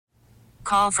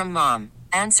Call from mom.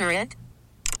 Answer it.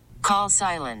 Call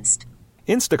silenced.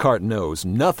 Instacart knows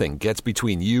nothing gets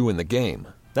between you and the game.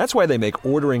 That's why they make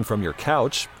ordering from your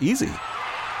couch easy.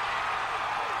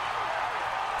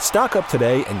 Stock up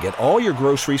today and get all your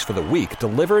groceries for the week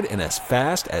delivered in as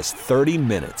fast as 30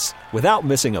 minutes without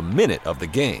missing a minute of the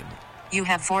game. You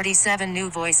have 47 new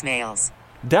voicemails.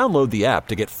 Download the app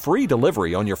to get free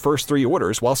delivery on your first 3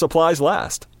 orders while supplies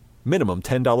last. Minimum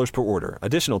 $10 per order.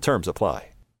 Additional terms apply.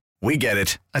 We get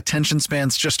it. Attention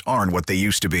spans just aren't what they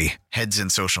used to be. Heads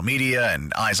in social media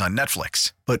and eyes on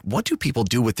Netflix. But what do people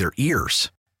do with their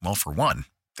ears? Well, for one,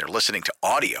 they're listening to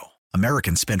audio.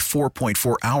 Americans spend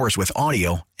 4.4 hours with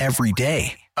audio every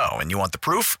day. Oh, and you want the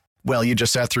proof? Well, you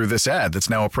just sat through this ad that's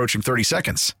now approaching 30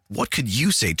 seconds. What could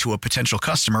you say to a potential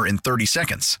customer in 30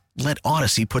 seconds? Let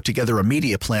Odyssey put together a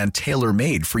media plan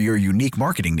tailor-made for your unique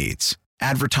marketing needs.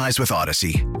 Advertise with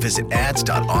Odyssey. Visit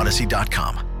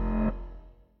ads.odyssey.com.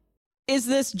 Is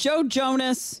this Joe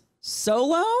Jonas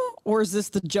solo, or is this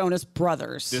the Jonas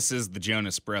Brothers? This is the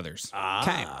Jonas Brothers.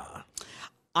 Okay.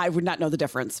 I would not know the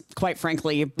difference, quite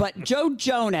frankly. But Joe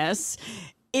Jonas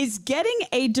is getting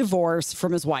a divorce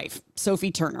from his wife,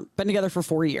 Sophie Turner. Been together for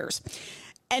 4 years.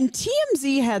 And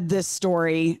TMZ had this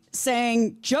story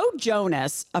saying Joe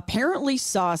Jonas apparently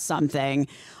saw something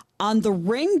on the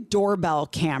Ring doorbell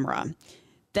camera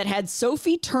that had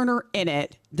Sophie Turner in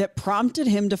it that prompted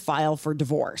him to file for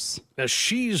divorce. Now,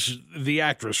 she's the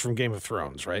actress from Game of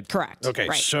Thrones, right? Correct. Okay,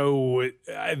 right. So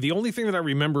the only thing that I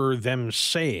remember them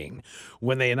saying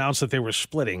when they announced that they were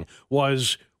splitting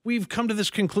was, we've come to this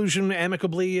conclusion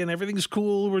amicably and everything's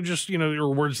cool. We're just,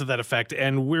 or words to that effect,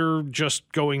 and we're just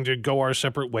going to go our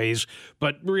separate ways.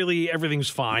 But really, everything's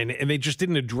fine. And they just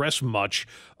didn't address much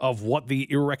of what the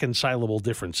irreconcilable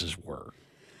differences were.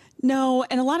 No,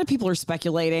 and a lot of people are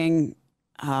speculating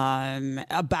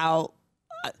about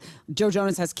Joe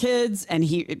Jonas has kids, and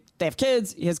they have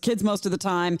kids. He has kids most of the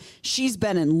time. She's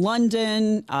been in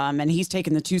London, and he's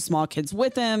taken the 2 small kids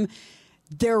with him.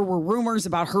 There were rumors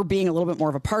about her being a little bit more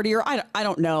of a partier. I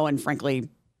don't know, and frankly,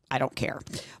 I don't care.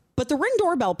 But the Ring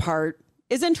doorbell part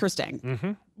is interesting.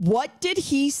 Mm-hmm. What did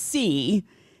he see?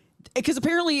 Because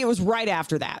apparently it was right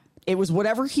after that. It was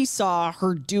whatever he saw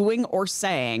her doing or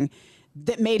saying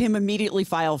that made him immediately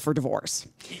file for divorce.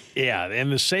 Yeah,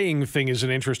 and the saying thing is an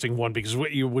interesting one because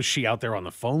was she out there on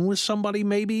the phone with somebody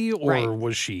maybe? Or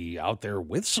was she out there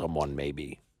with someone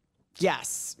maybe?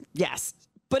 Yes.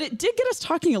 But it did get us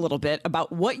talking a little bit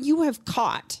about what you have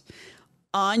caught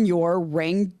on your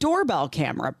Ring doorbell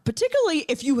camera, particularly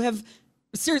if you have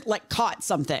caught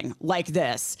something like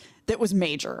this that was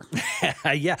major.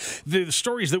 Yeah. The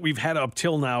stories that we've had up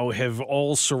till now have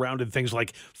all surrounded things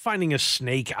like finding a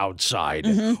snake outside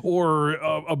or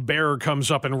a bear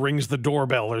comes up and rings the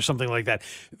doorbell or something like that.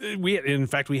 In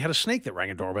fact, we had a snake that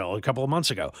rang a doorbell a couple of months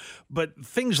ago. But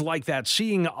things like that,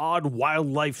 seeing odd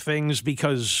wildlife things,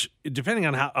 because depending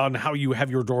on how you have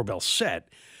your doorbell set,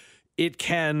 it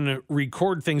can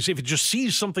record things. If it just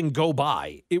sees something go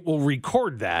by, it will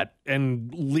record that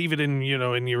and leave it in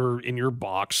your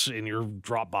box, in your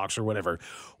drop box or whatever.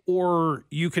 Or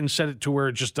you can set it to where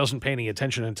it just doesn't pay any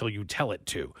attention until you tell it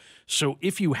to. So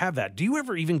if you have that, do you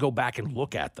ever even go back and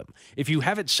look at them? If you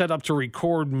have it set up to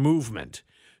record movement,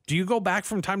 do you go back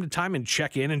from time to time and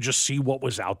check in and just see what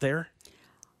was out there?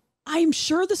 I'm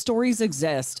sure the stories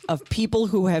exist of people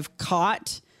who have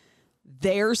caught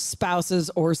their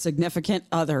spouses or significant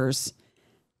others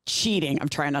cheating. I'm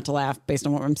trying not to laugh based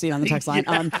on what I'm seeing on the text line.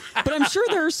 But I'm sure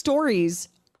there are stories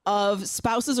of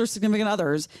spouses or significant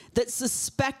others that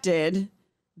suspected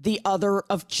the other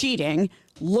of cheating,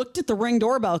 looked at the Ring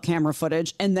doorbell camera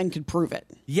footage, and then could prove it.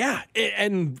 Yeah.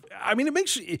 And I mean,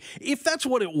 if that's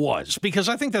what it was, because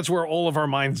I think that's where all of our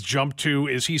minds jump to,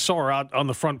 is he saw her out on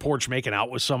the front porch making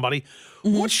out with somebody.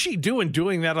 Mm-hmm. What's she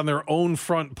doing that on their own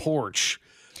front porch?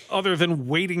 Other than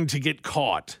waiting to get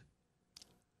caught.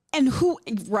 And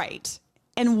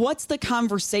And what's the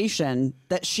conversation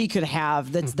that she could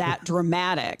have that's that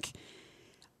dramatic?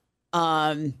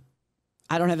 I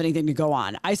don't have anything to go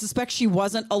on. I suspect she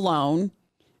wasn't alone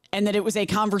and that it was a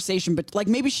conversation, but like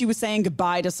maybe she was saying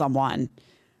goodbye to someone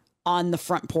on the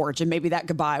front porch, and maybe that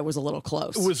goodbye was a little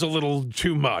close. It was a little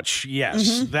too much.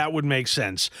 Yes, that would make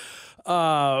sense.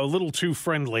 A little too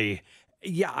friendly.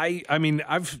 Yeah, I mean,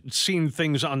 I've seen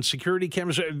things on security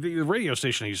cameras. The radio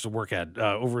station I used to work at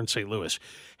over in St. Louis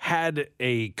had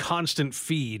a constant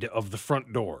feed of the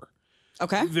front door.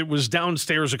 Okay. That was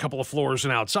downstairs a couple of floors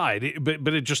and outside. But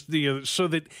it just, so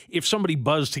that if somebody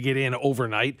buzzed to get in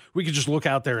overnight, we could just look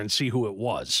out there and see who it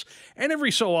was. And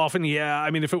every so often, I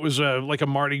mean, if it was like a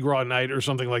Mardi Gras night or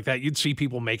something like that, you'd see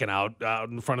people making out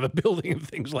in front of the building and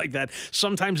things like that.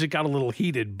 Sometimes it got a little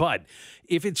heated, but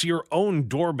if it's your own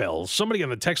doorbell, somebody on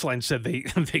the text line said they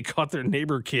caught their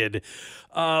neighbor kid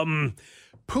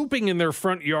pooping in their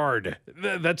front yard.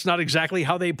 That's not exactly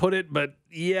how they put it, but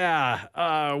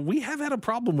yeah, we have had a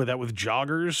problem with that with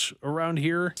joggers around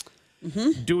here.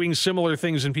 Doing similar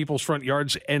things in people's front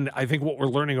yards. And I think what we're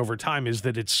learning over time is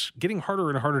that it's getting harder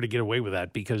and harder to get away with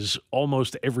that because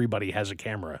almost everybody has a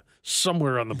camera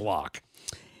somewhere on the block.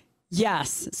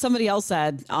 Yes. Somebody else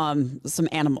said some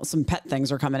pet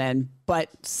things are coming in, but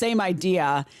same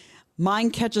idea. Mine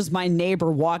catches my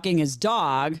neighbor walking his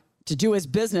dog to do his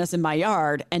business in my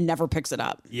yard and never picks it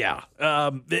up. Yeah,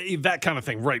 that kind of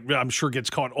thing, right, I'm sure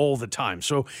gets caught all the time.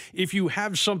 So if you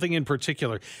have something in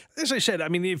particular, as I said, I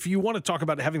mean, if you want to talk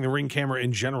about having the Ring camera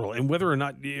in general and whether or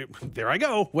not,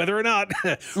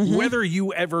 whether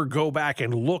you ever go back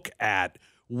and look at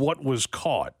what was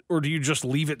caught, or do you just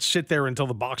leave it sit there until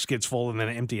the box gets full and then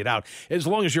empty it out? As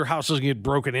long as your house doesn't get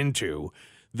broken into,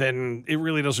 then it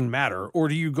really doesn't matter. Or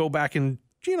do you go back and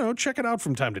check it out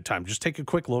from time to time. Just take a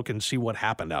quick look and see what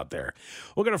happened out there.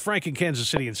 We'll go to Frank in Kansas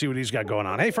City and see what he's got going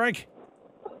on. Hey, Frank.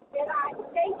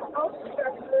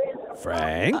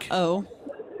 Frank? Oh.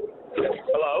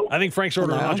 Hello? I think Frank's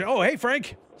ordering lunch. Oh, hey,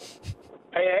 Frank.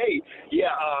 Hey. Yeah,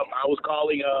 I was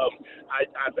calling.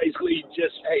 I basically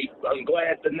just, I'm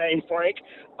glad the name Frank,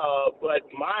 but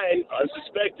mine,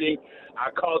 unsuspecting,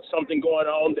 I caught something going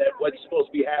on that wasn't supposed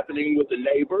to be happening with the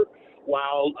neighbor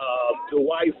while the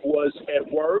wife was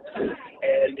at work,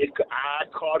 and I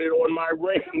caught it on my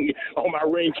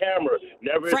ring camera.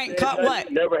 Never Frank caught nothing,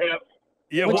 what? Never have.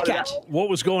 Yeah, what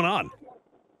was going on?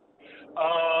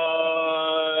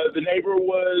 The neighbor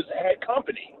had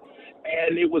company,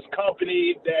 and it was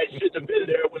company that shouldn't have been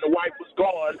there when the wife was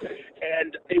gone,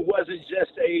 and it wasn't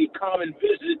just a common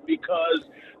visit because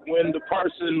when the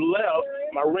person left,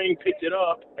 my Ring picked it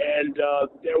up, and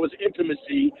there was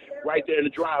intimacy right there in the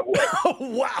driveway. Oh,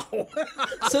 wow.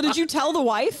 So did you tell the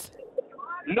wife?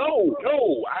 No.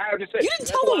 I have to say. You didn't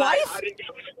tell the wife?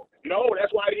 No,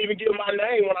 that's why I didn't even give my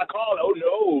name when I called. Oh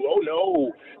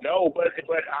no.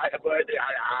 But I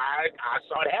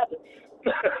saw it happen.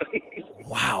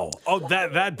 Wow. Oh,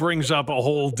 that brings up a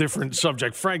whole different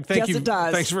subject. Frank, thank you. Yes, it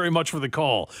does. Thanks very much for the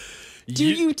call. Do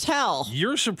you tell?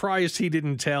 You're surprised he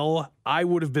didn't tell. I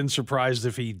would have been surprised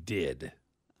if he did.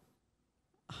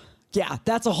 Yeah,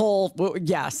 that's a whole,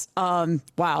 yes.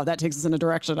 Wow, that takes us in a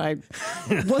direction I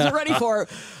wasn't ready for.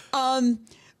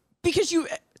 Because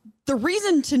the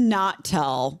reason to not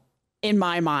tell, in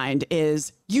my mind,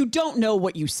 is you don't know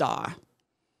what you saw.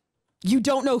 You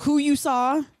don't know who you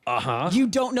saw. Uh-huh. You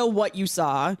don't know what you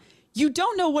saw. You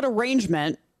don't know what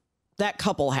arrangement that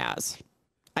couple has.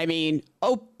 I mean,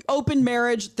 open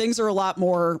marriage, things are a lot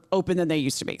more open than they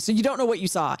used to be. So you don't know what you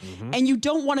saw. Mm-hmm. And you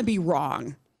don't want to be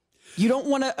wrong. You don't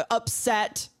want to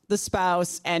upset the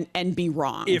spouse and be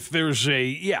wrong. If there's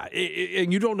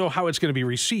and you don't know how it's going to be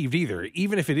received either.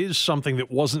 Even if it is something that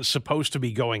wasn't supposed to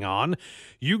be going on,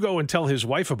 you go and tell his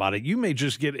wife about it. You may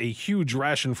just get a huge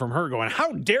ration from her going,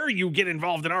 how dare you get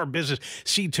involved in our business?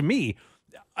 See, to me,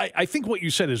 I think what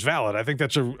you said is valid. I think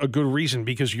that's a good reason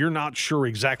because you're not sure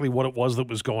exactly what it was that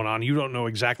was going on. You don't know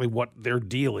exactly what their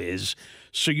deal is,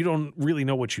 so you don't really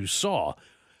know what you saw.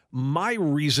 My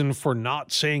reason for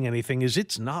not saying anything is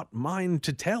it's not mine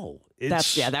to tell.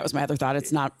 That was my other thought.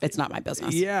 It's not my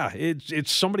business. Yeah,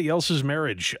 it's somebody else's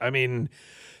marriage. I mean,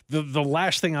 the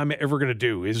last thing I'm ever going to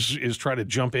do is try to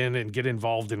jump in and get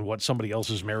involved in what somebody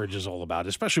else's marriage is all about,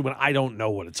 especially when I don't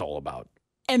know what it's all about.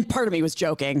 And part of me was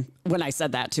joking when I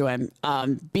said that to him,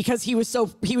 because he was so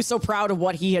proud of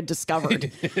what he had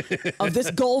discovered of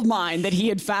this gold mine that he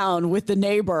had found with the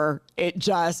neighbor. It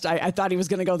just, I thought he was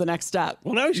going to go the next step.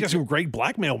 Well, now he's got some great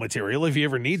blackmail material if he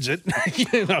ever needs it.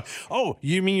 Oh,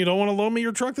 you mean you don't want to loan me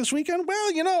your truck this weekend?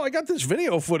 Well, I got this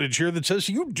video footage here that says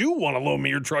you do want to loan me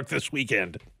your truck this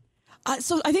weekend.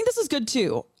 So I think this is good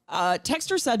too.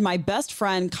 Texter said my best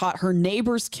friend caught her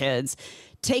neighbor's kids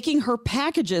taking her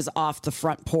packages off the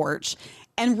front porch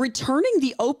and returning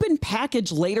the open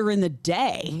package later in the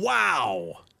day.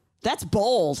 Wow. That's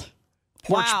bold.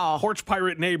 Wow. Porch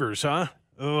pirate neighbors, huh?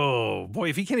 Oh, boy,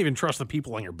 if you can't even trust the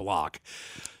people on your block.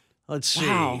 Let's see.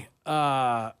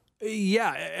 Wow.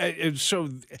 So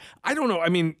I don't know. I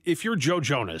mean, if you're Joe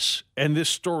Jonas and this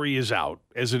story is out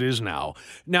as it is now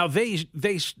they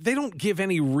don't give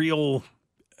any real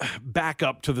back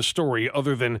up to the story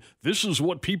other than this is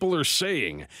what people are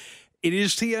saying. It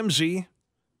is TMZ.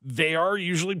 They are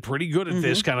usually pretty good at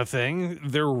this kind of thing.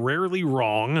 They're rarely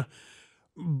wrong.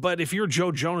 But if you're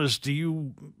Joe Jonas, do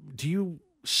you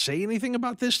say anything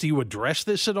about this? Do you address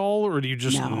this at all, or do you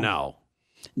just no?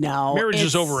 No. Marriage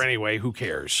is over anyway. Who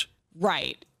cares?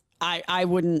 Right. I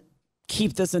wouldn't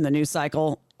keep this in the news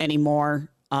cycle anymore.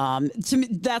 To me,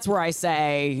 that's where I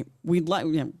say we'd like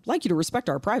you to respect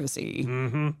our privacy.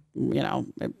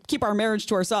 Keep our marriage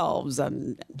to ourselves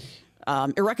and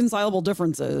irreconcilable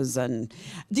differences. And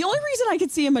the only reason I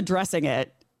could see him addressing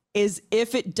it is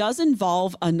if it does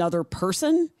involve another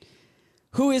person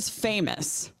who is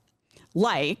famous.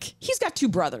 Like, he's got 2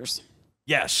 brothers.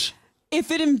 Yes.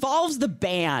 If it involves the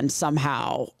band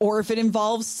somehow, or if it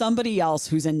involves somebody else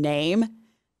who's a name,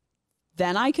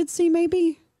 then I could see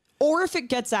maybe. Or if it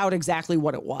gets out exactly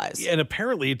what it was. And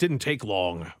apparently it didn't take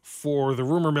long for the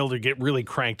rumor mill to get really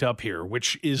cranked up here,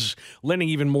 which is lending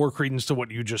even more credence to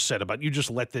what you just said about you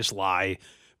just let this lie.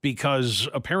 Because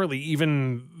apparently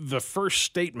even the first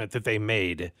statement that they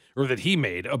made, or that he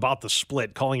made about the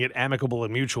split, calling it amicable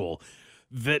and mutual,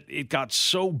 that it got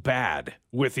so bad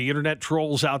with the internet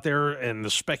trolls out there and the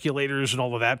speculators and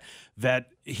all of that, that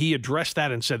he addressed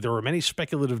that and said there are many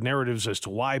speculative narratives as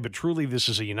to why, but truly this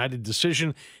is a united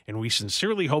decision, and we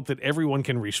sincerely hope that everyone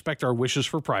can respect our wishes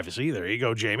for privacy. There you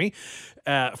go, Jamie.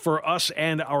 For us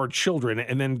and our children,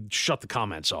 and then shut the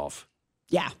comments off.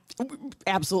 Yeah,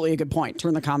 absolutely a good point.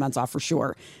 Turn the comments off for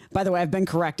sure. By the way, I've been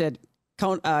corrected.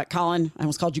 Colin, I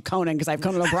almost called you Conan because I have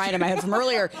Conan O'Brien in my head from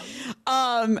earlier.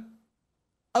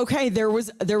 Okay, there is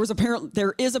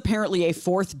apparently a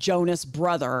 4th Jonas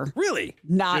brother. Really?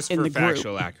 Not just in for the group.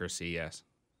 factual accuracy, yes.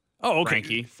 Oh,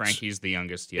 okay. Frankie's the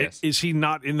youngest, yes. Is he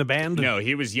not in the band? No,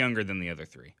 he was younger than the other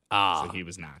 3. So he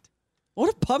was not.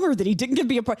 What a bummer that he didn't get to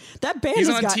be a part. That band He's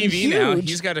has on gotten TV huge. now.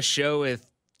 He's got a show with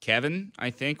Kevin,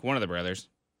 I think, one of the brothers.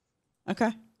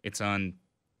 Okay. It's on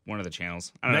one of the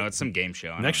channels. I don't know. It's some game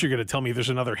show. Next, you're going to tell me there's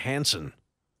another Hanson.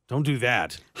 Don't do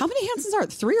that. How many Hansons are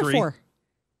it? 3 or 4?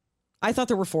 I thought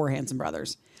there were 4 Hanson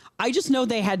brothers. I just know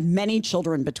they had many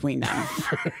children between them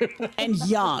and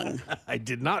young. I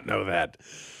did not know that.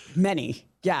 Many,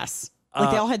 yes. Like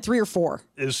they all had 3 or 4.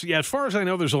 As far as I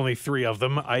know, there's only 3 of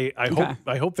them. I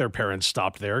hope their parents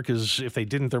stopped there, because if they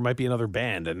didn't, there might be another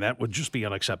band, and that would just be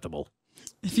unacceptable.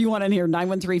 If you want in here,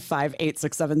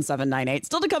 913-586-7798.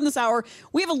 Still to come this hour,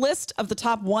 we have a list of the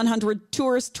top 100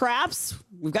 tourist traps.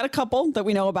 We've got a couple that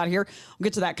we know about here. We'll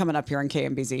get to that coming up here on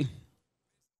KMBZ.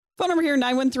 Phone number here,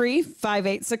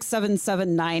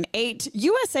 913-586-7798.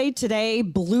 USA Today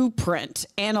Blueprint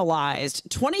analyzed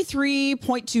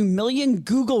 23.2 million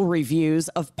Google reviews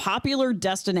of popular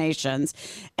destinations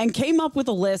and came up with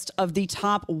a list of the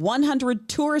top 100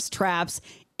 tourist traps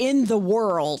in the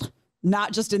world,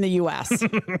 not just in the U.S.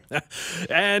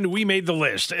 And we made the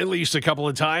list at least a couple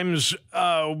of times.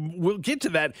 We'll get to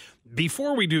that.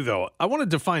 Before we do, though, I want to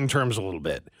define terms a little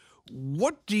bit.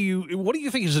 What do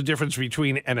you think is the difference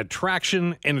between an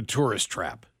attraction and a tourist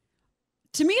trap?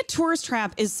 To me, a tourist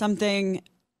trap is something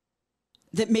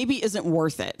that maybe isn't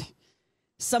worth it.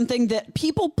 Something that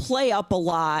people play up a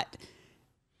lot,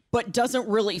 but doesn't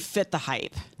really fit the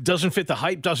hype. Doesn't fit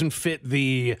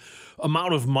the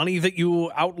amount of money that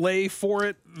you outlay for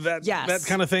it. That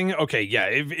kind of thing. Okay, yeah.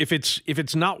 If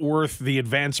it's not worth the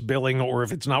advanced billing, or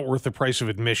if it's not worth the price of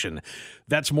admission,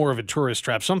 that's more of a tourist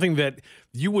trap. Something that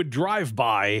you would drive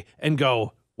by and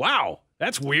go, "Wow,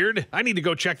 that's weird. I need to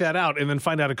go check that out," and then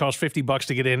find out it costs $50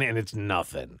 to get in, and it's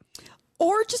nothing.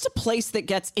 Or just a place that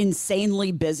gets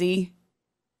insanely busy.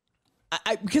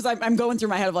 Because I'm going through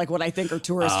my head of like what I think are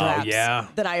tourist traps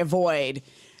that I avoid,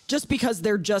 just because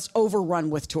they're just overrun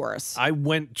with tourists. I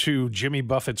went to Jimmy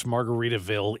Buffett's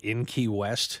Margaritaville in Key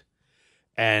West,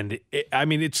 and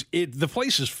the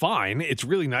place is fine. It's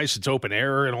really nice. It's open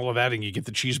air and all of that, and you get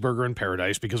the cheeseburger in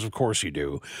paradise because of course you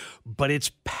do. But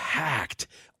it's packed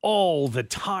all the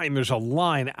time. There's a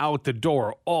line out the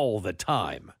door all the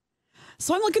time.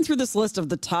 So I'm looking through this list of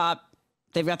the top.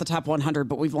 They've got the top 100,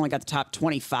 but we've only got the top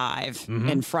 25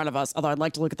 in front of us. Although I'd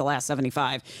like to look at the last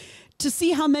 75 to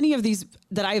see how many of these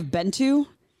that I have been to.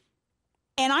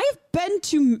 And I have been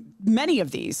to many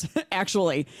of these,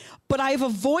 actually, but I've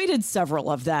avoided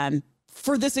several of them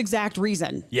for this exact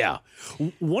reason. Yeah.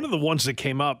 One of the ones that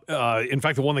came up, in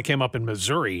fact, the one that came up in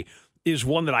Missouri is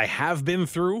one that I have been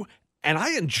through, and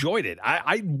I enjoyed it.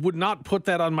 I would not put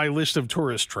that on my list of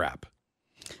tourist trap.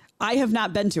 I have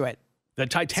not been to it. The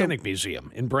Titanic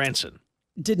Museum in Branson.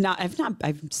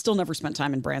 I've still never spent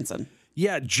time in Branson.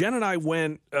 Yeah, Jen and I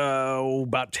went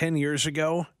about 10 years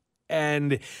ago,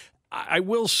 and I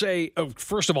will say,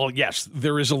 first of all, yes,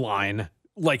 there is a line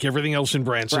like everything else in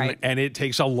Branson, and it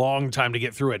takes a long time to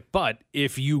get through it. But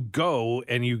if you go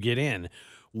and you get in,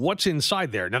 what's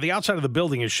inside there. Now, the outside of the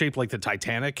building is shaped like the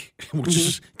Titanic, which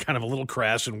is kind of a little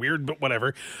crass and weird, but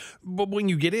whatever. But when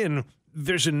you get in,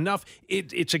 there's enough.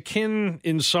 It's akin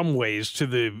in some ways to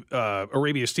the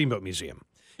Arabia Steamboat Museum,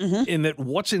 in that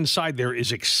what's inside there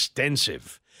is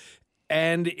extensive,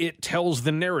 and it tells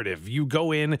the narrative. You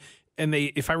go in, and they,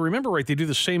 if I remember right, they do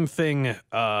the same thing.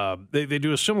 They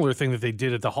do a similar thing that they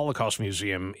did at the Holocaust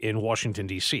Museum in Washington,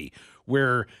 D.C.,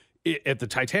 where at the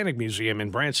Titanic Museum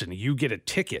in Branson, you get a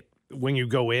ticket when you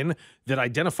go in that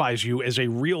identifies you as a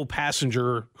real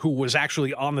passenger who was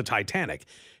actually on the Titanic.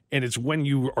 And it's when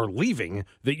you are leaving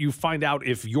that you find out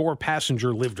if your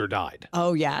passenger lived or died.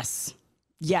 Oh, yes.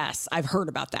 Yes, I've heard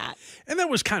about that. And that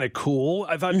was kind of cool.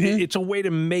 I thought it's a way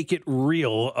to make it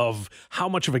real of how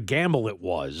much of a gamble it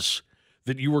was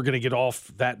that you were going to get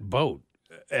off that boat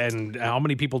and how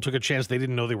many people took a chance they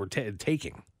didn't know they were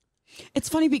taking. It's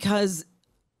funny because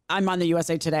I'm on the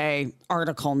USA Today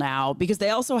article now because they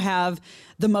also have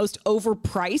the most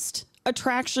overpriced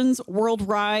attractions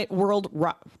worldwide,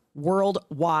 the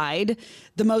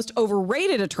most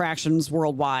overrated attractions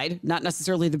worldwide, not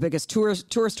necessarily the biggest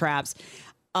tourist traps.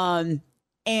 And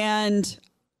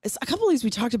it's a couple of these we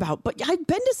talked about, but I've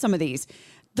been to some of these.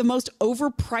 The most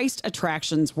overpriced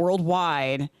attractions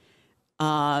worldwide.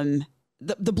 The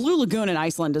Blue Lagoon in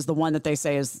Iceland is the one that they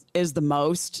say is the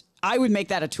most. I would make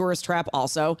that a tourist trap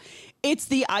also. It's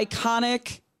the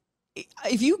iconic.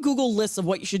 If you Google lists of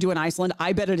what you should do in Iceland,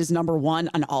 I bet it is number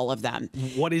one on all of them.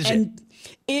 What is it?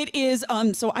 It is,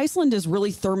 so Iceland is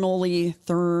really thermally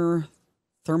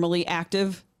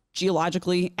active,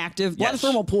 geologically active. A lot of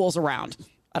thermal pools around.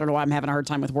 I don't know why I'm having a hard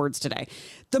time with words today.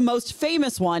 The most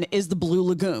famous one is the Blue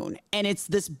Lagoon. And it's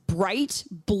this bright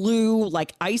blue,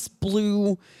 like ice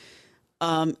blue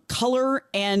color,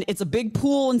 and it's a big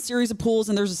pool and series of pools,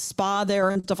 and there's a spa there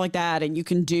and stuff like that, and you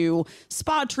can do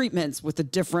spa treatments with the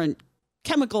different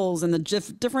chemicals and the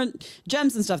different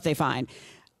gems and stuff they find.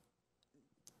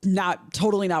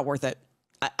 Totally not worth it.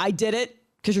 I did it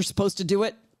because you're supposed to do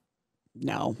it.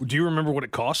 No. Do you remember what it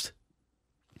cost?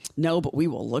 No, but we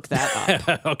will look that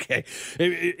up. Okay.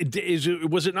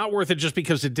 Was it not worth it just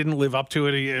because it didn't live up to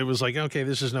it? It was like, okay,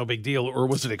 this is no big deal, or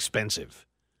was it expensive?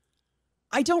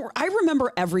 I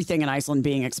remember everything in Iceland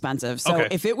being expensive. So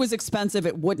if it was expensive,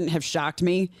 it wouldn't have shocked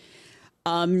me.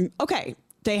 Okay.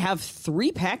 They have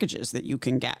 3 packages that you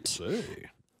can get. Say.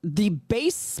 The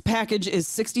base package is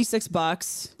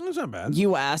 $66. That's not bad.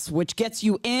 US, which gets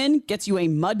you a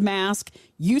mud mask,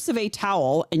 use of a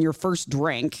towel, and your first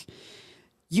drink.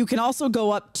 You can also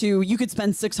go up to, you could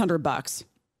spend $600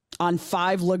 on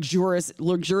 5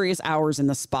 luxurious hours in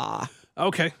the spa.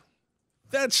 Okay.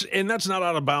 That's not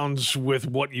out of bounds with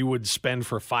what you would spend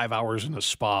for 5 hours in a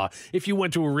spa if you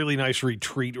went to a really nice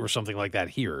retreat or something like that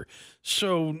here.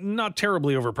 So not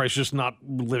terribly overpriced, just not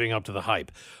living up to the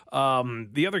hype.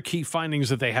 The other key findings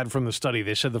that they had from the study,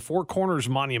 they said the Four Corners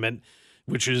Monument,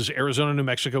 which is Arizona, New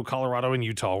Mexico, Colorado, and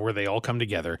Utah, where they all come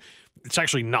together. It's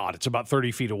actually not. It's about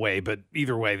 30 feet away. But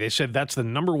either way, they said that's the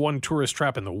 #1 tourist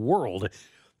trap in the world.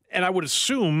 And I would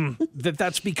assume that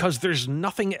that's because there's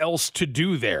nothing else to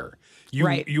do there.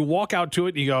 You walk out to it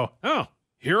and you go, oh,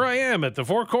 here I am at the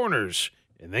Four Corners.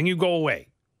 And then you go away.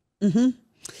 Mm-hmm.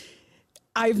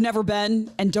 I've never been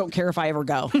and don't care if I ever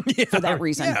go for that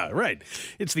reason. Yeah, right.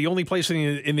 It's the only place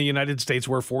in the United States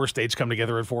where 4 states come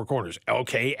together at Four Corners.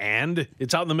 Okay, and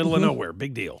it's out in the middle of nowhere.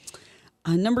 Big deal.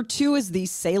 Number 2 is the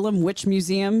Salem Witch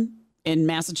Museum in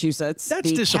Massachusetts.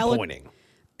 That's disappointing.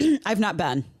 I've not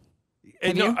been.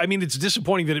 Have you? I mean, it's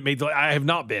disappointing that it made I have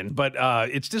not been, but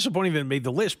it's disappointing that it made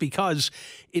the list because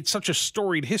it's such a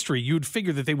storied history. You'd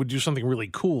figure that they would do something really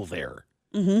cool there.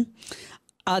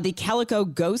 Mm-hmm. The Calico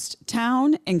Ghost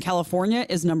Town in California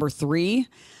is number 3.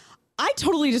 I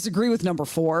totally disagree with number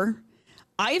 4.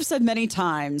 I have said many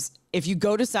times, if you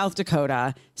go to South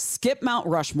Dakota, skip Mount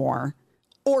Rushmore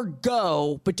or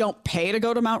go, but don't pay to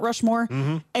go to Mount Rushmore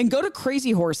and go to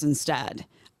Crazy Horse instead.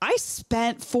 I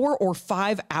spent 4 or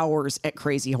 5 hours at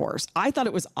Crazy Horse. I thought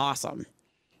it was awesome.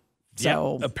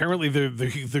 So yeah, apparently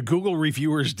the Google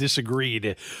reviewers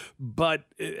disagreed, but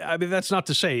I mean, that's not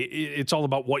to say it's all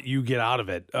about what you get out of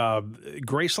it.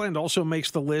 Graceland also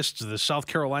makes the list. The South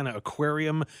Carolina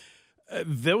Aquarium,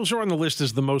 those are on the list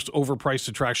as the most overpriced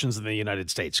attractions in the United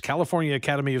States. California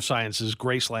Academy of Sciences,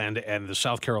 Graceland, and the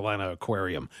South Carolina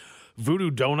Aquarium.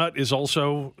 Voodoo Donut is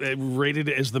also rated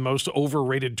as the most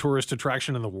overrated tourist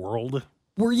attraction in the world.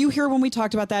 Were you here when we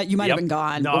talked about that? You might have been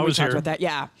gone when we was talked here. about that.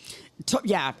 Yeah.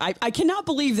 Yeah. I cannot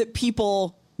believe that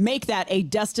people make that a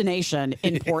destination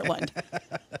in Portland.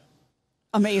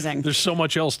 Amazing. There's so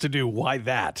much else to do. Why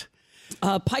that?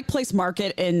 Pike Place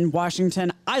Market in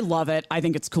Washington. I love it. I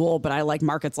think it's cool, but I like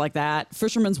markets like that.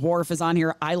 Fisherman's Wharf is on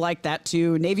here. I like that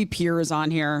too. Navy Pier is on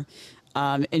here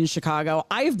in Chicago.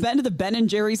 I have been to the Ben &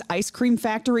 Jerry's ice cream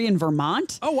factory in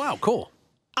Vermont. Oh, wow. Cool.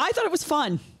 I thought it was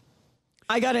fun.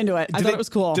 I got into it. I thought it was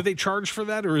cool. Did they charge for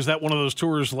that, or is that one of those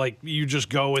tours like you just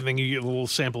go and then you get a little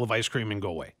sample of ice cream and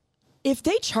go away? If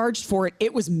they charged for it,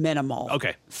 it was minimal.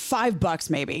 Okay. $5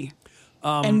 maybe.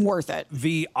 And worth it.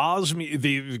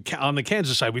 On the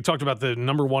Kansas side, we talked about the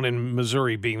number one in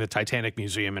Missouri being the Titanic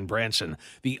Museum in Branson.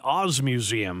 The Oz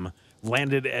Museum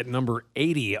landed at number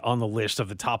 80 on the list of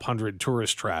the top 100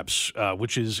 tourist traps,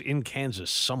 which is in Kansas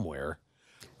somewhere.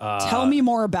 Tell me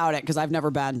more about it, because I've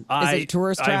never been. Is it a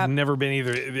tourist trap? I've never been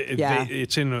either.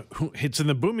 It's in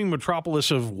the booming metropolis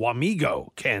of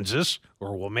Wamego, Kansas,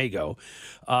 or Wamego,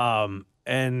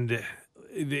 and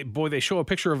they show a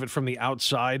picture of it from the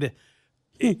outside.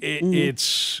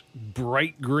 It's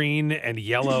bright green and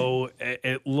yellow.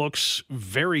 It looks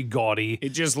very gaudy. It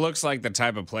just looks like the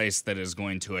type of place that is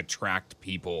going to attract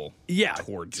people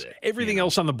towards it. Everything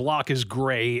else on the block is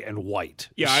gray and white.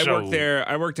 Yeah, I worked there.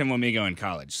 I worked in Wamego in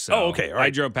college. So okay. All right.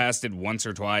 I drove past it once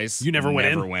or twice. You never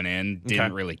went in?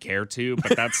 Didn't really care to.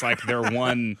 But that's like their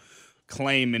one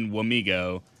claim in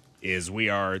Wamego is we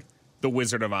are the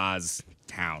Wizard of Oz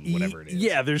town, whatever it is.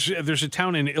 Yeah, there's a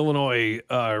town in Illinois,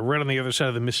 right on the other side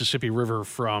of the Mississippi River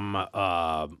from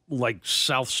like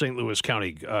South St. Louis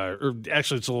County, or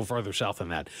actually it's a little farther south than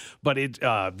that. But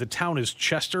the town is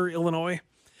Chester, Illinois,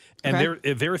 and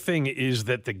their thing is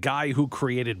that the guy who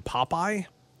created Popeye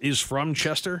is from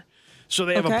Chester. So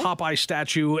they have a Popeye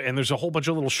statue, and there's a whole bunch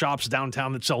of little shops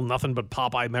downtown that sell nothing but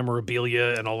Popeye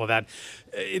memorabilia and all of that.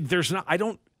 There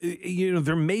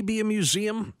may be a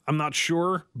museum. I'm not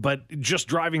sure, but just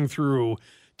driving through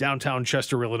downtown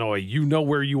Chester, Illinois, you know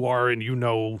where you are and you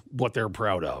know what they're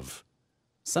proud of.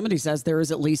 Somebody says there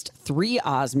is at least 3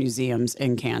 Oz museums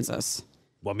in Kansas.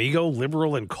 Wamego,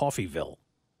 Liberal, and Coffeyville.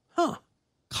 Huh.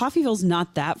 Coffeyville's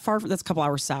not that far. That's a couple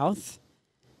hours south.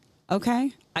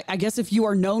 Okay. I guess if you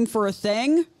are known for a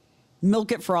thing,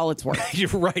 milk it for all it's worth. You're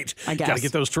right. I guess. Got to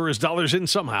get those tourist dollars in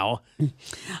somehow.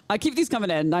 Keep these coming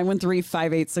in.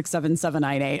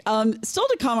 913-586-7798. Still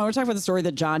to come, I want to talk about the story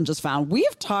that John just found. We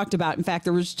have talked about, in fact,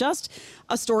 there was just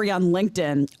a story on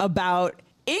LinkedIn about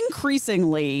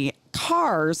increasingly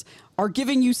cars are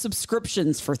giving you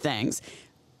subscriptions for things.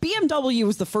 BMW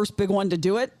was the first big one to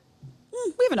do it.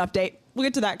 We have an update. We'll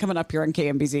get to that coming up here on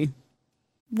KMBZ.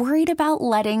 Worried about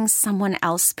letting someone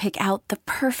else pick out the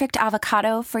perfect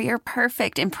avocado for your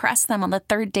perfect impress them on the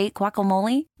third date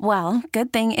guacamole? Well,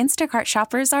 good thing Instacart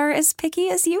shoppers are as picky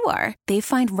as you are. They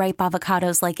find ripe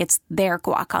avocados like it's their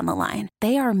guac on the line.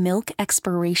 They are milk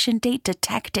expiration date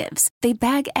detectives. They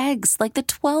bag eggs like the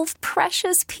 12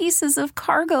 precious pieces of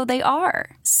cargo they are.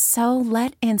 So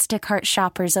let Instacart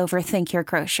shoppers overthink your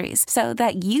groceries so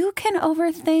that you can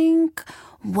overthink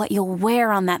what you'll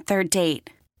wear on that third date.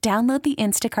 Download the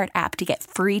Instacart app to get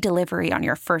free delivery on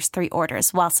your first 3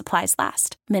 orders while supplies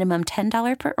last. Minimum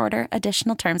 $10 per order.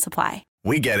 Additional terms apply.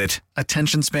 We get it.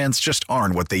 Attention spans just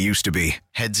aren't what they used to be.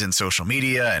 Heads in social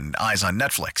media and eyes on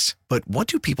Netflix. But what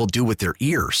do people do with their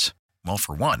ears? Well,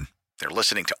 for one, they're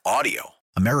listening to audio.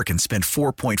 Americans spend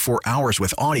 4.4 hours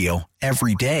with audio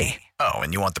every day. Oh,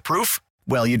 and you want the proof?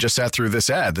 Well, you just sat through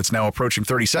this ad that's now approaching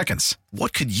 30 seconds.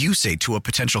 What could you say to a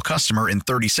potential customer in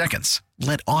 30 seconds?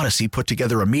 Let Odyssey put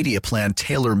together a media plan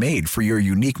tailor-made for your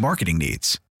unique marketing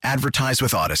needs. Advertise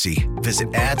with Odyssey.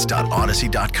 Visit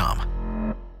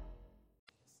ads.odyssey.com.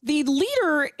 The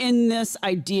leader in this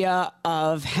idea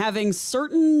of having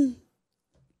certain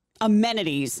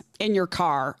amenities in your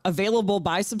car available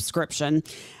by subscription,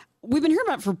 we've been hearing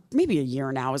about it for maybe a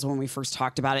year now is when we first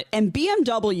talked about it. And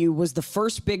BMW was the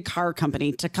first big car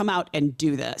company to come out and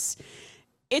do this.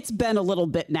 It's been a little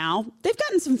bit now. They've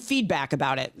gotten some feedback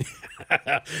about it.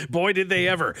 Boy, did they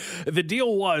ever. The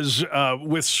deal was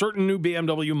with certain new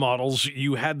BMW models,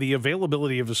 you had the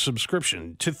availability of a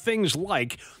subscription to things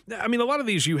like, a lot of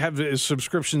these you have as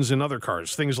subscriptions in other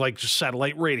cars, things like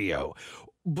satellite radio.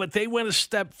 But they went a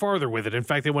step farther with it. In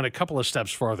fact, they went a couple of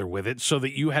steps farther with it so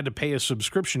that you had to pay a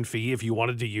subscription fee if you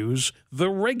wanted to use the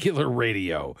regular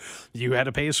radio. You had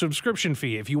to pay a subscription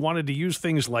fee if you wanted to use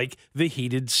things like the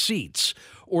heated seats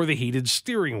or the heated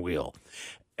steering wheel.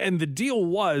 And the deal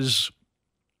was,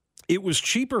 it was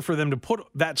cheaper for them to put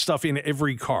that stuff in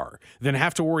every car than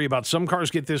have to worry about some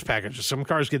cars get this package, some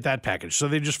cars get that package. So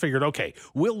they just figured, okay,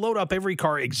 we'll load up every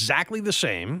car exactly the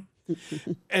same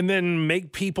and then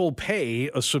make people pay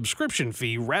a subscription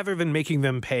fee rather than making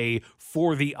them pay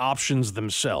for the options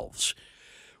themselves.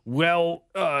 Well,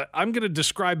 I'm going to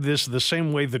describe this the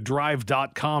same way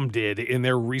thedrive.com did in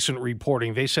their recent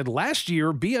reporting. They said last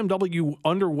year, BMW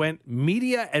underwent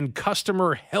media and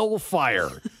customer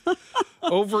hellfire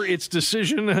over its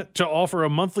decision to offer a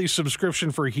monthly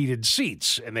subscription for heated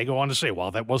seats. And they go on to say,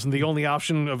 while that wasn't the only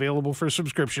option available for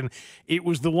subscription, it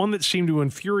was the one that seemed to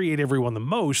infuriate everyone the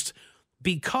most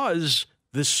because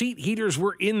the seat heaters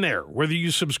were in there. Whether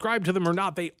you subscribe to them or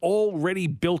not, they already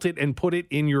built it and put it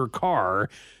in your car.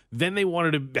 Then they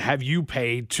wanted to have you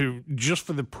pay to just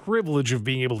for the privilege of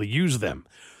being able to use them.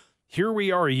 Here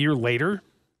we are a year later.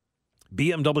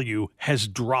 BMW has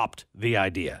dropped the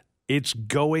idea. It's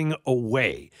going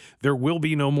away. There will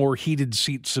be no more heated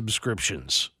seat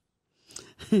subscriptions.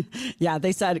 Yeah,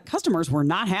 they said customers were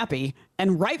not happy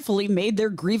and rightfully made their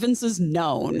grievances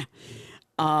known.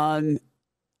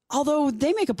 Although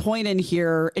they make a point in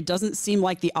here, it doesn't seem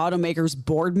like the automakers'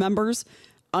 board members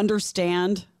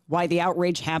understand why the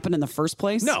outrage happened in the first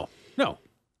place. No.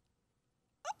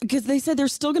 Because they said they're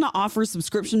still going to offer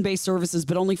subscription-based services,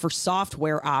 but only for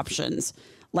software options,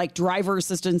 like driver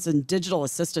assistance and digital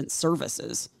assistant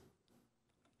services.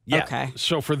 Yeah. Okay.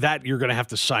 So for that, you're going to have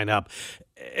to sign up.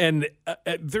 And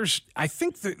I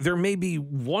think that there may be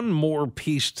one more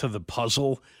piece to the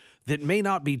puzzle that may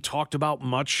not be talked about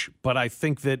much, but I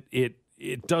think that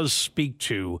it does speak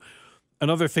to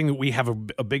another thing that we have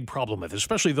a big problem with,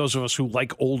 especially those of us who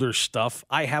like older stuff.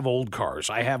 I have old cars.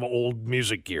 I have old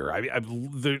music gear.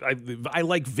 I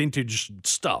like vintage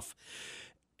stuff.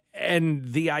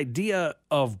 And the idea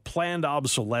of planned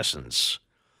obsolescence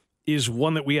is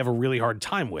one that we have a really hard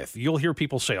time with. You'll hear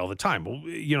people say all the time, well,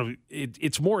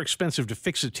 it's more expensive to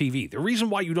fix a TV. The reason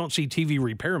why you don't see TV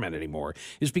repairmen anymore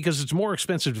is because it's more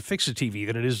expensive to fix a TV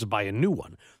than it is to buy a new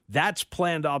one. That's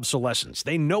planned obsolescence.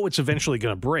 They know it's eventually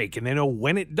going to break, and they know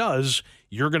when it does,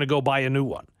 you're going to go buy a new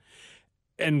one.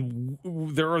 And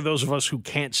there are those of us who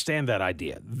can't stand that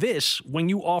idea. When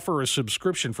you offer a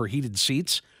subscription for heated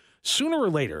seats, sooner or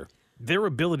later, their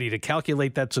ability to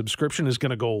calculate that subscription is going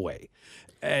to go away.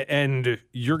 And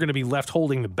you're going to be left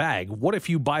holding the bag. What if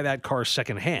you buy that car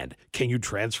secondhand? Can you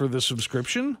transfer the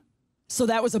subscription? So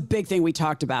that was a big thing we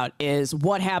talked about, is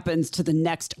what happens to the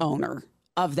next owner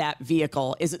of that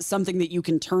vehicle. Is it something that you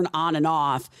can turn on and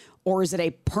off, or is it a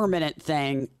permanent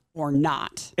thing or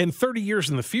not? And 30 years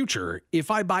in the future, if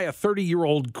I buy a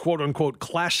 30-year-old quote-unquote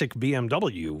classic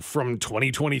BMW from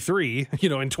 2023,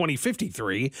 in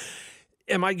 2053,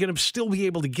 am I going to still be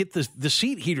able to get the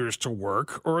seat heaters to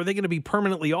work, or are they going to be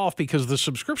permanently off because the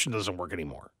subscription doesn't work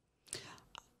anymore?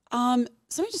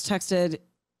 Somebody just texted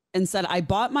and said, I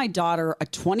bought my daughter a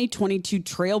 2022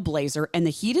 Trailblazer and the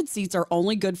heated seats are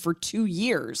only good for 2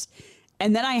 years.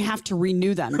 And then I have to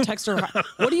renew them. Text her,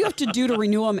 what do you have to do to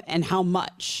renew them and how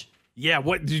much? Yeah,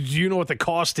 do you know what the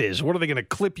cost is? What are they going to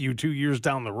clip you 2 years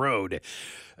down the road?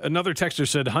 Another texter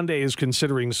said Hyundai is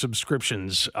considering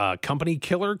subscriptions. Company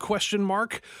killer, ?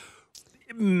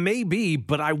 Maybe,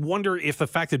 but I wonder if the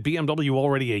fact that BMW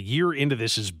already a year into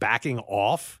this is backing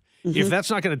off, if that's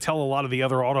not going to tell a lot of the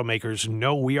other automakers,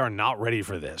 no, we are not ready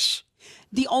for this.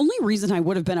 The only reason I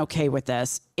would have been okay with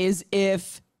this is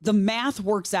if the math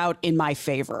works out in my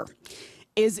favor.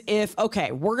 Is if,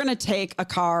 okay, we're going to take a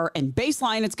car and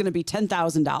baseline, it's going to be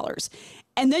 $10,000.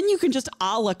 And then you can just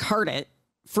a la carte it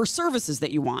for services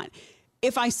that you want.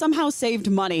 If I somehow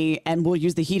saved money, and we'll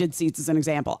use the heated seats as an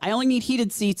example, I only need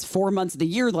heated seats 4 months of the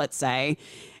year, let's say.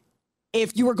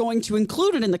 If you were going to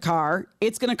include it in the car,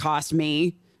 it's going to cost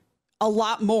me a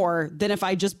lot more than if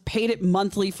I just paid it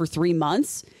monthly for 3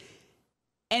 months.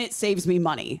 And it saves me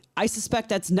money. I suspect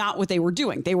that's not what they were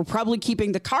doing. They were probably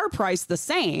keeping the car price the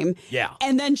same. Yeah.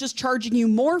 And then just charging you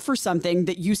more for something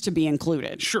that used to be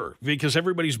included. Sure, because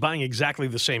everybody's buying exactly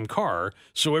the same car,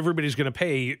 so everybody's going to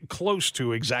pay close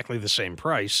to exactly the same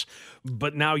price.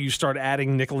 But now you start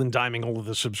adding nickel and diming all of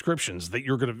the subscriptions that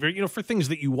you're going to, for things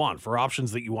that you want, for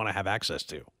options that you want to have access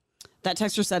to. That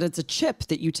texter said it's a chip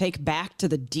that you take back to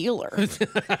the dealer.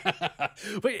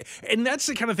 And that's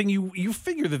the kind of thing you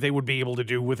figure that they would be able to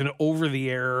do with an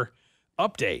over-the-air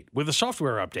update, with a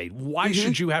software update. Why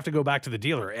should you have to go back to the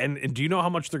dealer? And do you know how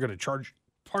much they're going to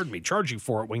charge you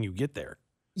for it when you get there?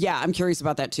 Yeah, I'm curious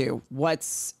about that too.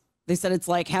 They said it's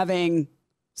like having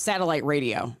satellite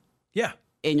radio. Yeah.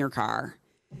 In your car.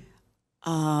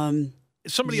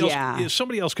 Somebody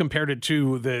else compared it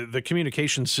to the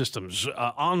communication systems.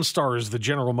 OnStar is the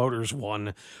General Motors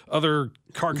one. Other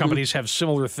car companies have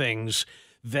similar things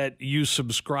that you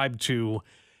subscribe to.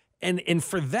 And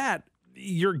for that,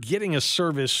 you're getting a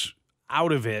service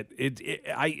out of it.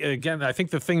 I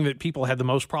think the thing that people had the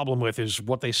most problem with is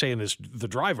what they say in the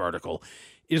Drive article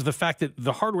is the fact that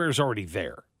the hardware is already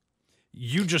there.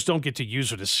 You just don't get to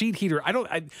use it. A seat heater, I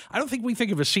don't think we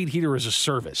think of a seat heater as a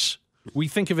service. We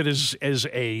think of it as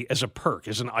a perk,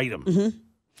 as an item. Mm-hmm.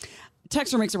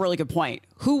 Texter makes a really good point.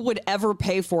 Who would ever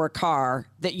pay for a car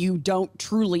that you don't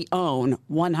truly own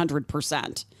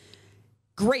 100%?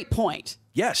 Great point.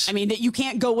 Yes. I mean, that you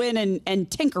can't go in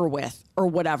and tinker with or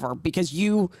whatever because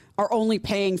you are only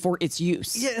paying for its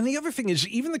use. Yeah, and the other thing is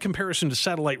even the comparison to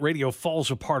satellite radio falls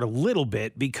apart a little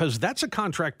bit because that's a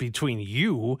contract between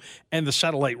you and the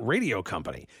satellite radio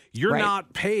company. You're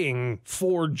not paying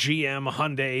for GM,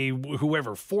 Hyundai,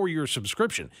 whoever for your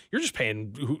subscription. You're just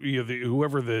paying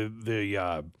whoever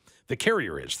the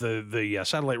carrier is, the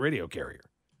satellite radio carrier.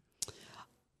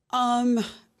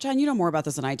 John, you know more about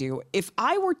this than I do. If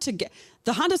I were to get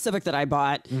the Honda Civic that I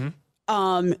bought,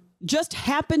 just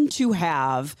happened to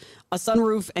have a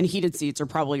sunroof and heated seats are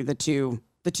probably the two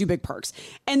big perks.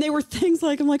 And they were things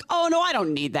like, I'm like, oh no, I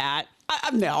don't need that.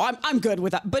 I'm good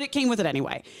with that. But it came with it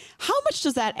anyway. How much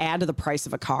does that add to the price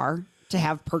of a car to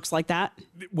have perks like that?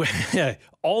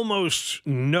 Almost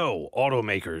no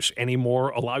automakers anymore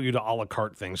allow you to a la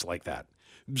carte things like that.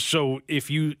 So if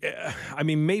you,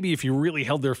 maybe if you really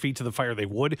held their feet to the fire, they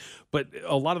would. But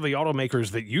a lot of the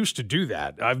automakers that used to do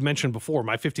that, I've mentioned before,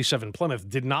 my 57 Plymouth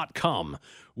did not come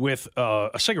with a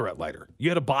cigarette lighter.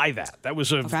 You had to buy that. That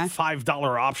was a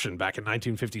 $5 option back in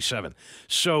 1957.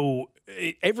 So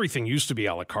everything used to be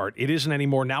a la carte. It isn't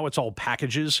anymore. Now it's all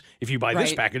packages. If you buy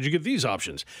this package, you get these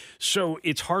options. So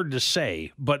it's hard to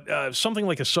say. But something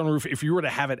like a sunroof, if you were to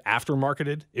have it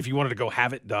aftermarketed, if you wanted to go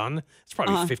have it done, it's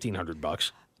probably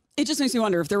 $1,500. It just makes me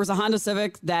wonder if there was a Honda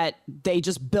Civic that they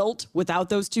just built without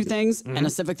those two things and a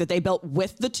Civic that they built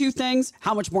with the two things,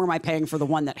 how much more am I paying for the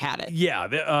one that had it?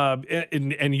 Yeah,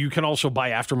 and you can also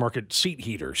buy aftermarket seat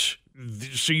heaters.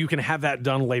 So you can have that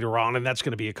done later on, and that's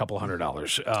going to be a couple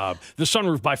 $100. The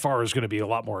sunroof by far is going to be a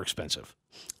lot more expensive.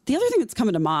 The other thing that's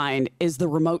coming to mind is the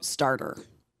remote starter.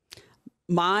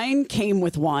 Mine came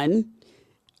with one.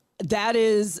 That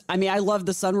is, I love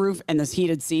the sunroof and the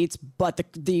heated seats, but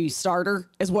the starter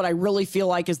is what I really feel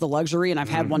like is the luxury, and I've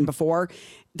had one before.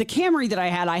 The Camry that I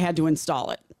had to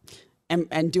install it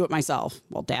and do it myself.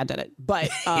 Well, Dad did it, but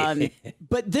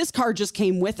this car just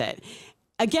came with it.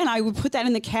 Again, I would put that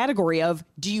in the category of,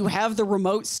 do you have the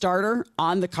remote starter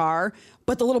on the car,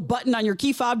 but the little button on your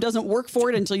key fob doesn't work for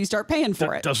it until you start paying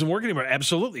for it? Doesn't work anymore.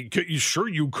 Absolutely.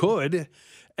 You could.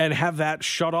 And have that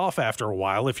shut off after a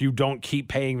while if you don't keep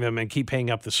paying them and keep paying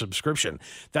up the subscription.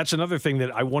 That's another thing that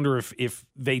I wonder if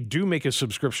they do make a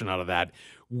subscription out of that,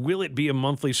 will it be a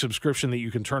monthly subscription that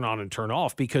you can turn on and turn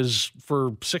off? Because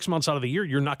for 6 months out of the year,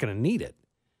 you're not going to need it.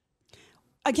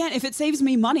 Again, if it saves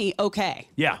me money, okay.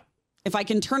 Yeah. If I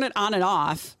can turn it on and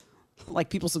off,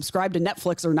 like people subscribe to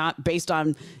Netflix or not based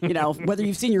on, whether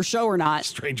you've seen your show or not.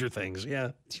 Stranger Things,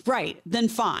 yeah. Right, then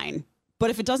fine. But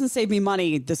if it doesn't save me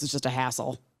money, this is just a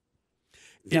hassle.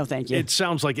 No, thank you. It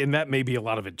sounds like, and that may be a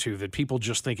lot of it too, that people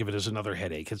just think of it as another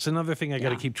headache. It's another thing I got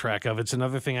to keep track of. It's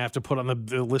another thing I have to put on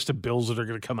the list of bills that are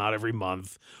going to come out every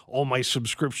month. All my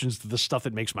subscriptions to the stuff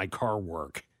that makes my car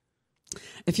work.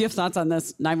 If you have thoughts on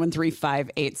this,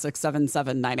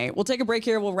 913-586-7798. We'll take a break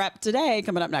here. We'll wrap today.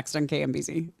 Coming up next on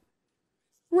KMBZ.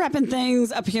 Wrapping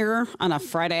things up here on a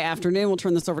Friday afternoon. We'll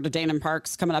turn this over to Dana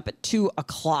Parks coming up at 2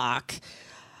 o'clock.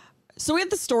 So we had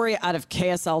the story out of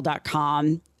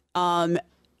KSL.com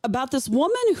about this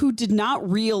woman who did not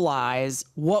realize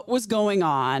what was going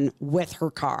on with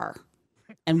her car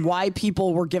and why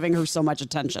people were giving her so much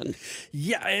attention.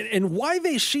 Yeah, and why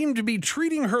they seem to be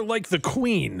treating her like the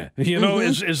queen,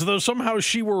 as though somehow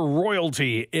she were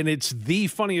royalty, and it's the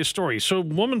funniest story. So a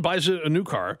woman buys a new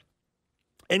car,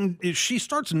 and she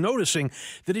starts noticing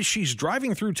that as she's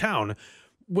driving through town,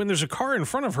 when there's a car in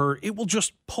front of her, it will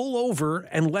just pull over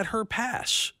and let her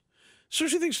pass. So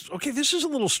she thinks, okay, this is a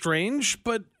little strange,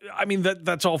 but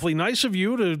that's awfully nice of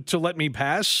you to let me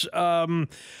pass.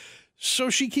 So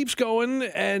she keeps going,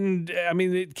 and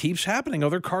it keeps happening.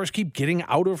 Other cars keep getting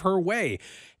out of her way.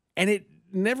 And it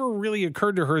never really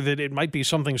occurred to her that it might be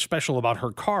something special about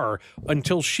her car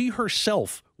until she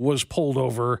herself was pulled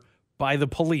over by the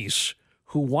police,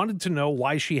 who wanted to know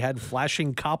why she had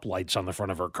flashing cop lights on the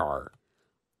front of her car.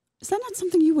 Is that not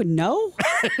something you would know?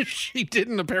 She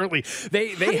didn't, apparently. They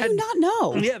How do you not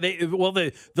know? Yeah,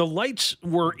 the lights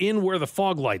were in where the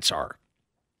fog lights are.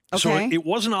 Okay. So it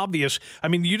wasn't obvious.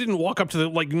 You didn't walk up to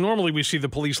normally we see the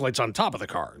police lights on top of the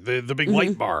car, the big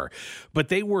light bar. But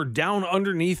they were down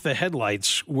underneath the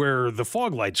headlights where the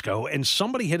fog lights go, and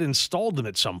somebody had installed them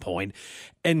at some point,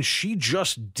 and she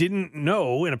just didn't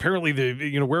know. And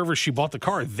apparently, wherever she bought the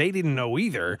car, they didn't know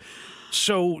either.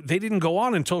 So they didn't go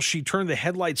on until she turned the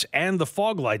headlights and the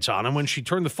fog lights on. And when she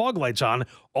turned the fog lights on,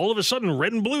 all of a sudden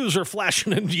red and blues are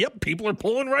flashing. And yep, people are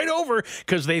pulling right over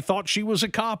because they thought she was a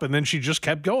cop. And then she just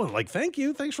kept going like, thank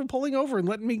you. Thanks for pulling over and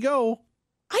letting me go.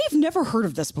 I have never heard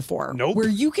of this before. Nope. Where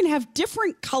you can have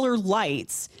different color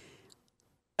lights,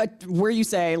 where you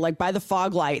say, like by the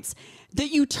fog lights,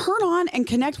 that you turn on and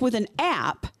connect with an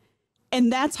app. And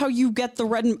that's how you get the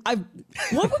red and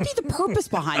what would be the purpose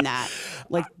behind that?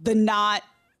 Like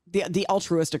the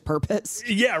altruistic purpose.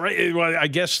 Yeah, right. Well, I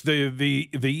guess the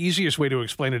easiest way to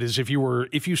explain it is if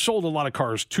you sold a lot of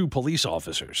cars to police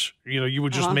officers, you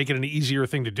would just make it an easier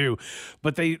thing to do.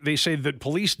 But they say that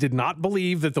police did not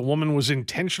believe that the woman was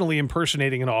intentionally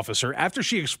impersonating an officer after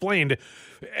she explained,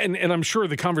 and I'm sure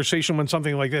the conversation went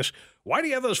something like this: why do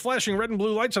you have those flashing red and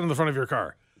blue lights on the front of your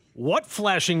car? What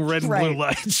flashing red and blue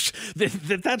lights?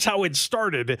 That's how it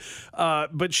started.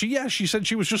 But she said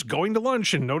she was just going to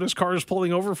lunch and noticed cars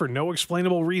pulling over for no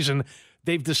explainable reason.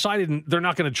 They've decided they're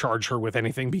not going to charge her with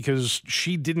anything because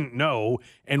she didn't know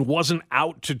and wasn't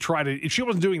out to try to. She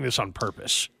wasn't doing this on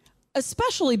purpose.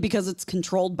 Especially because it's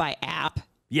controlled by app.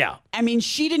 Yeah. I mean,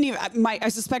 she didn't even, I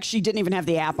suspect she didn't even have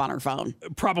the app on her phone.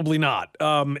 Probably not.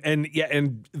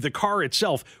 And the car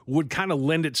itself would kind of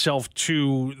lend itself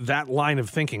to that line of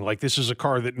thinking. Like, this is a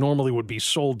car that normally would be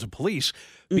sold to police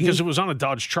because it was on a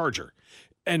Dodge Charger.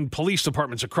 And police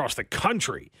departments across the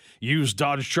country use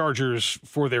Dodge Chargers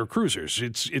for their cruisers.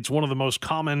 It's one of the most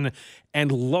common and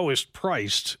lowest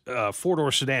priced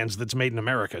four-door sedans that's made in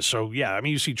America. So, yeah, I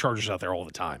mean, you see Chargers out there all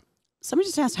the time. Somebody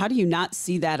just asked, how do you not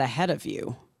see that ahead of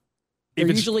you? They're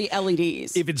usually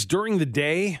LEDs. If it's during the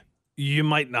day, you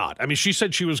might not. I mean, she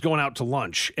said she was going out to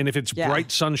lunch. And if it's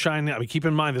bright sunshine, I mean, keep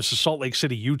in mind, this is Salt Lake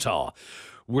City, Utah,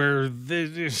 where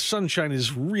the sunshine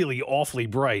is really awfully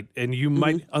bright. And you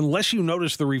might, unless you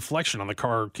notice the reflection on the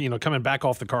car, coming back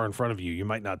off the car in front of you, you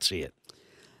might not see it.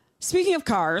 Speaking of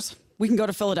cars, we can go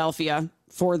to Philadelphia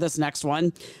for this next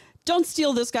one. Don't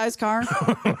steal this guy's car.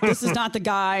 This is not the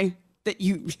guy that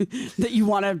you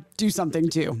want to do something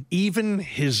to. Even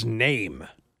his name,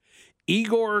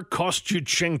 Igor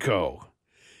Kostyuchenko,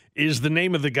 is the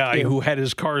name of the guy who had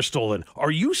his car stolen.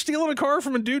 Are you stealing a car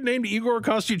from a dude named Igor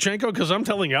Kostyuchenko? Because I'm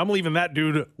telling you, I'm leaving that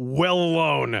dude well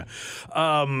alone.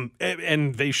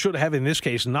 And they should have in this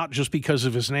case, not just because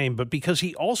of his name, but because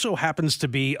he also happens to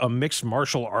be a mixed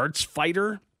martial arts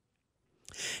fighter.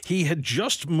 He had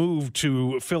just moved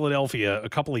to Philadelphia a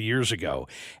couple of years ago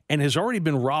and has already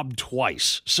been robbed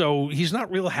twice. So he's not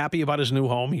real happy about his new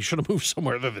home. He should have moved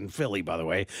somewhere other than Philly, by the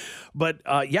way. But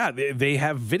they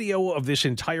have video of this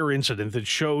entire incident that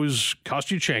shows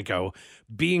Kostyuchenko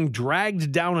being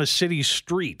dragged down a city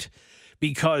street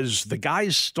because the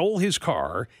guys stole his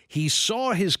car. He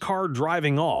saw his car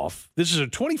driving off. This is a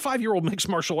 25-year-old mixed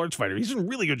martial arts fighter. He's in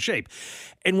really good shape.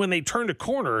 And when they turned a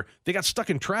corner, they got stuck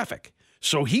in traffic.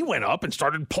 So he went up and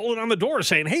started pulling on the door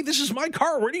saying, hey, this is my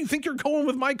car. Where do you think you're going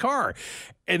with my car?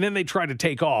 And then they tried to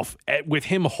take off with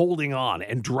him holding on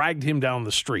and dragged him down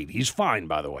the street. He's fine,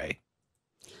 by the way.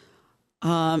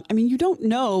 I mean, you don't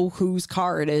know whose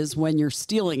car it is when you're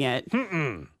stealing it.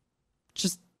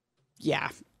 Just,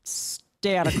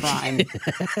 stay out of crime.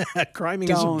 Criming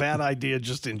is a bad idea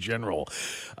just in general.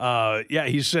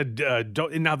 He said,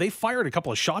 don't. Now, they fired a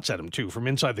couple of shots at him, too, from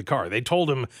inside the car. They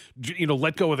told him,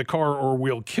 let go of the car or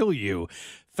we'll kill you.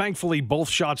 Thankfully, both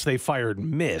shots they fired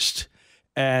missed.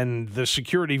 And the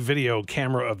security video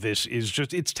camera of this is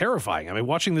it's terrifying. I mean,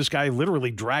 watching this guy literally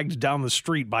dragged down the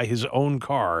street by his own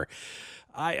car.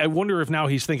 I wonder if now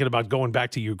he's thinking about going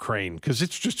back to Ukraine because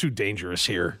it's just too dangerous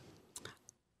here.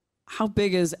 How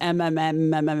big is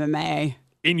MMA?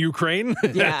 In Ukraine?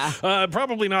 Yeah.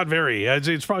 Probably not very.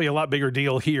 It's probably a lot bigger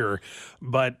deal here.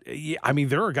 But, I mean,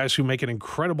 there are guys who make an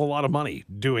incredible lot of money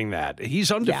doing that. He's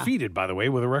undefeated, by the way,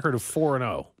 with a record of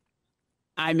 4-0.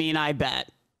 I mean, I bet.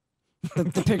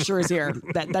 The picture is here.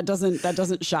 That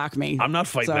doesn't shock me. I'm not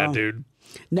fighting that dude.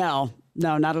 No,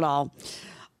 not at all.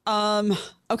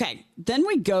 Okay. Then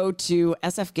we go to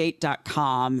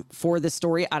sfgate.com for the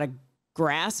story out of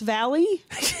Grass Valley?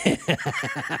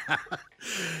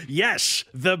 Yes,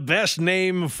 the best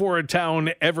name for a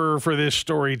town ever for this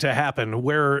story to happen,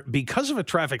 where because of a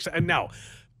traffic... And now,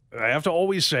 I have to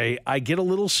always say, I get a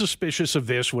little suspicious of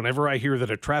this whenever I hear that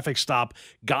a traffic stop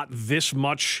got this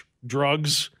much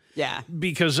drugs. Yeah.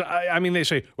 Because, I mean, they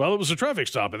say, well, it was a traffic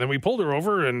stop, and then we pulled her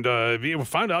over and we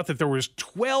found out that there was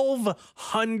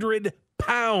 1,200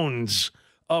 pounds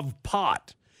of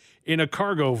pot in a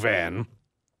cargo van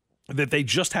that they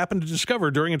just happened to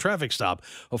discover during a traffic stop.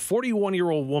 A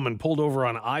 41-year-old woman pulled over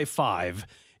on I-5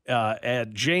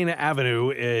 at Jane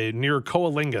Avenue near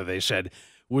Coalinga, they said,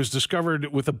 was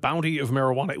discovered with a bounty of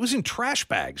marijuana. It was in trash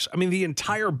bags. I mean, the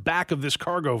entire back of this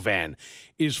cargo van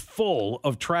is full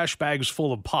of trash bags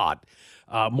full of pot.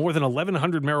 More than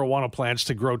 1,100 marijuana plants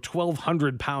to grow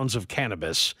 1,200 pounds of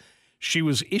cannabis. She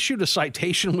was issued a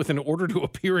citation with an order to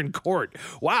appear in court.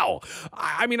 Wow.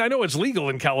 I mean, I know it's legal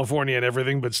in California and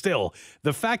everything, but still,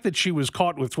 the fact that she was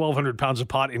caught with 1,200 pounds of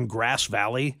pot in Grass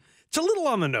Valley, it's a little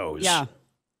on the nose. Yeah.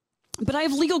 But I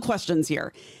have legal questions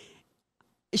here.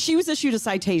 She was issued a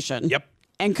citation. Yep.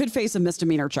 And could face a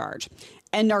misdemeanor charge.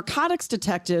 And narcotics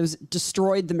detectives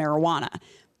destroyed the marijuana.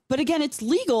 But again, it's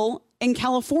legal in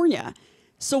California.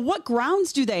 So what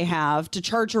grounds do they have to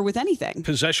charge her with anything?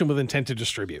 Possession with intent to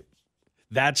distribute.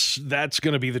 That's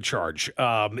going to be the charge.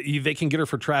 They can get her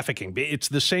for trafficking. It's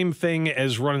the same thing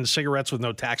as running cigarettes with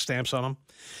no tax stamps on them.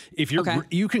 If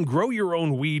you can grow your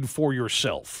own weed for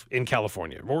yourself in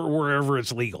California or wherever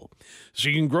it's legal, so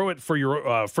you can grow it for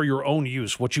your own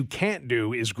use. What you can't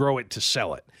do is grow it to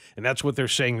sell it, and that's what they're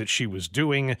saying that she was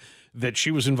doing. That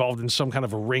she was involved in some kind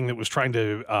of a ring that was trying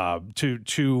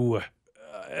to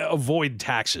avoid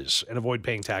taxes and avoid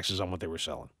paying taxes on what they were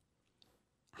selling.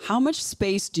 How much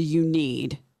space do you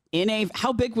need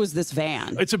how big was this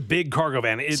van? It's a big cargo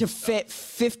van. To fit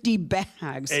 50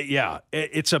 bags.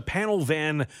 It's a panel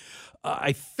van.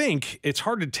 I think it's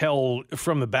hard to tell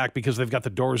from the back because they've got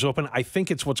the doors open. I think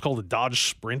it's what's called a Dodge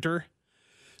Sprinter.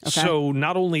 Okay. So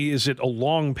not only is it a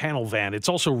long panel van, it's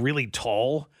also really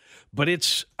tall, but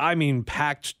it's,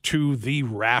 packed to the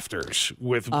rafters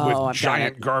with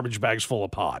giant garbage bags full of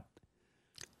pot.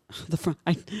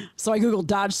 So I Googled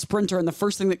Dodge Sprinter, and the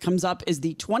first thing that comes up is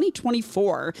the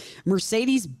 2024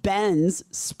 Mercedes-Benz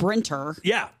Sprinter.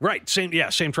 Yeah, right.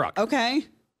 Same truck. Okay.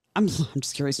 I'm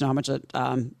just curious to know how much it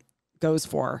goes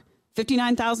for.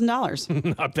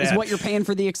 $59,000. Not bad. Is what you're paying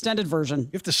for the extended version. You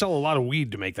have to sell a lot of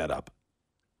weed to make that up.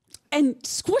 And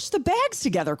squish the bags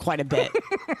together quite a bit,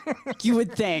 you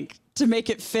would think, to make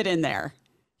it fit in there.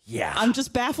 Yeah. I'm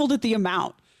just baffled at the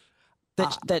amount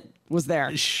that was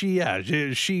there. She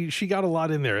got a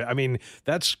lot in there. I mean,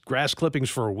 that's grass clippings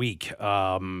for a week.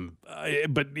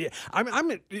 But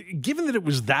I'm given that it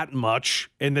was that much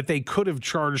and that they could have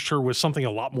charged her with something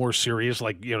a lot more serious,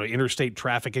 like, interstate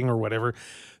trafficking or whatever,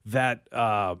 that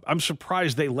I'm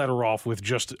surprised they let her off with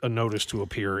just a notice to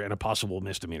appear and a possible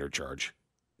misdemeanor charge.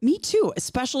 Me too,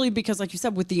 especially because, like you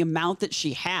said, with the amount that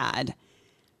she had,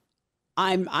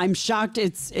 I'm shocked.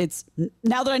 It's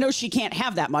now that I know she can't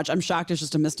have that much, I'm shocked it's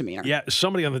just a misdemeanor. Yeah,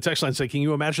 somebody on the text line said, "Can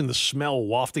you imagine the smell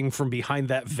wafting from behind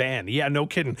that van?" Yeah, no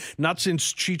kidding. Not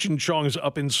since Cheech and Chong's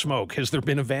Up in Smoke has there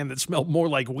been a van that smelled more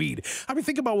like weed. I mean,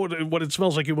 think about what it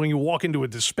smells like when you walk into a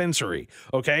dispensary.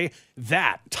 Okay,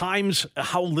 that times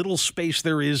how little space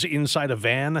there is inside a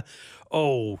van.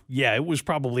 Oh yeah, it was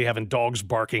probably having dogs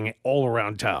barking all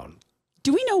around town.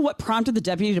 Do we know what prompted the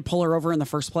deputy to pull her over in the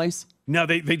first place? No,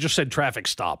 they just said traffic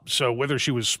stop. So whether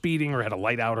she was speeding or had a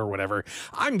light out or whatever,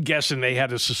 I'm guessing they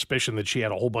had a suspicion that she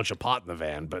had a whole bunch of pot in the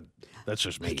van, but that's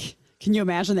just me. Can you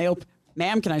imagine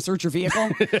ma'am, can I search your vehicle?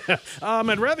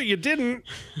 I'd rather you didn't.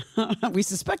 We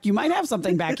suspect you might have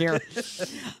something back here.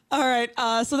 All right,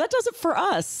 so that does it for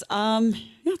us.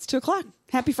 It's 2:00.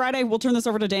 Happy Friday. We'll turn this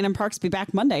over to Dana and Parks. Be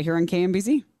back Monday here on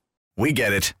KMBZ. We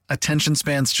get it. Attention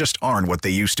spans just aren't what they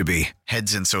used to be.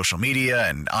 Heads in social media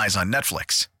and eyes on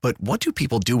Netflix. But what do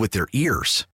people do with their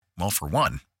ears? Well, for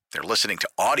one, they're listening to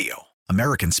audio.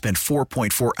 Americans spend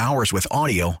 4.4 hours with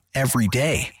audio every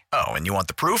day. Oh, and you want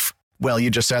the proof? Well, you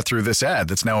just sat through this ad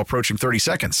that's now approaching 30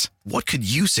 seconds. What could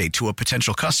you say to a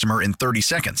potential customer in 30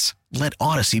 seconds? Let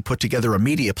Odyssey put together a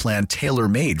media plan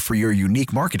tailor-made for your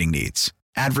unique marketing needs.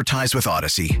 Advertise with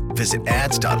Odyssey. Visit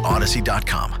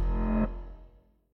ads.odyssey.com.